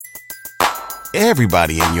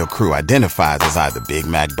Everybody in your crew identifies as either Big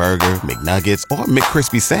Mac Burger, McNuggets, or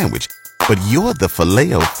McCrispy Sandwich. But you're the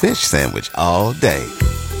Filet-O-Fish Sandwich all day.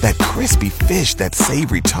 That crispy fish, that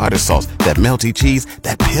savory tartar sauce, that melty cheese,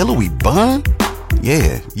 that pillowy bun.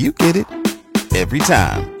 Yeah, you get it. Every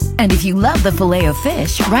time. And if you love the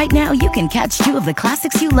Filet-O-Fish, right now you can catch 2 of the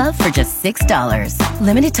classics you love for just $6.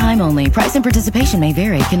 Limited time only. Price and participation may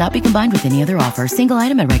vary. Cannot be combined with any other offer. Single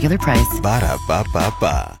item at regular price.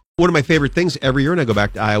 Ba-da-ba-ba-ba. One of my favorite things every year when I go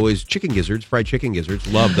back to Iowa is chicken gizzards, fried chicken gizzards.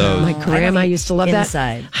 Love those. My grandma used to love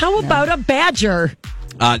inside. that. How about a badger?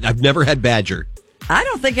 I've never had badger. I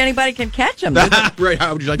don't think anybody can catch them. Right,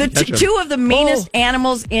 how would you like to catch them? Two of the meanest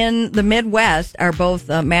animals in the Midwest are both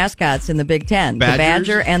mascots in the Big Ten. Badgers? The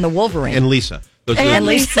badger and the wolverine. And Lisa. And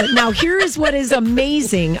Lisa. Now, here is what is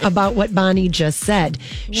amazing about what Bonnie just said.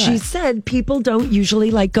 What? She said people don't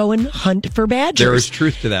usually like go and hunt for badgers. There is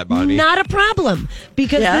truth to that, Bonnie. Not a problem.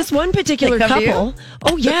 Because this one particular couple,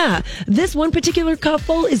 this one particular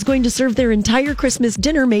couple is going to serve their entire Christmas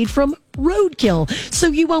dinner made from roadkill. So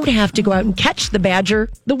you won't have to go out and catch the badger.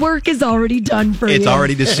 The work is already done for you. It's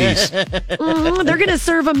already deceased. They're going to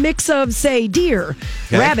serve a mix of, say, deer,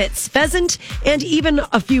 rabbits, pheasant, and even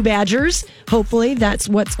a few badgers. Hopefully, that's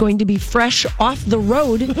what's going to be fresh off the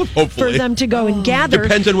road for them to go and gather.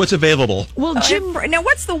 Depends on what's available. Well, Jim, now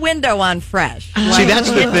what's the window on fresh? See, that's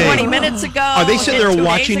the thing. 20 minutes ago. Are they sitting there 2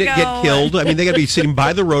 watching days it ago? get killed? I mean, they got to be sitting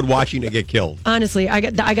by the road watching it get killed. Honestly, I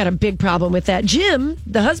got a big problem with that. Jim,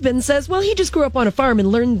 the husband, says, well, he just grew up on a farm and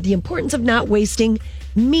learned the importance of not wasting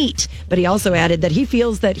meat. But he also added that he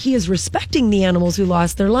feels that he is respecting the animals who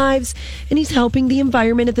lost their lives, and he's helping the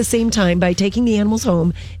environment at the same time by taking the animals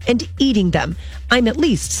home and eating them. I'm at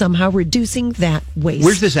least somehow reducing that waste.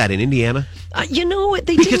 Where's this at, in Indiana?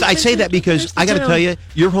 Because I say that because I got to tell you,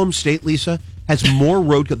 your home state, Lisa, has more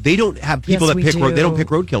roadkill. They don't have people that pick road. They don't pick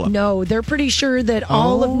roadkill up. No, they're pretty sure that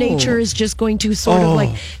all of nature is just going to sort of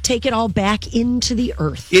like take it all back into the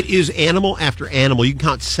earth. It is animal after animal. You can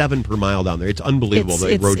count 7 per mile down there. It's unbelievable.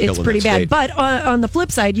 It's pretty bad. State. But on the flip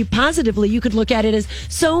side, you could look at it as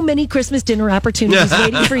so many Christmas dinner opportunities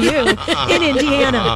waiting for you in Indiana.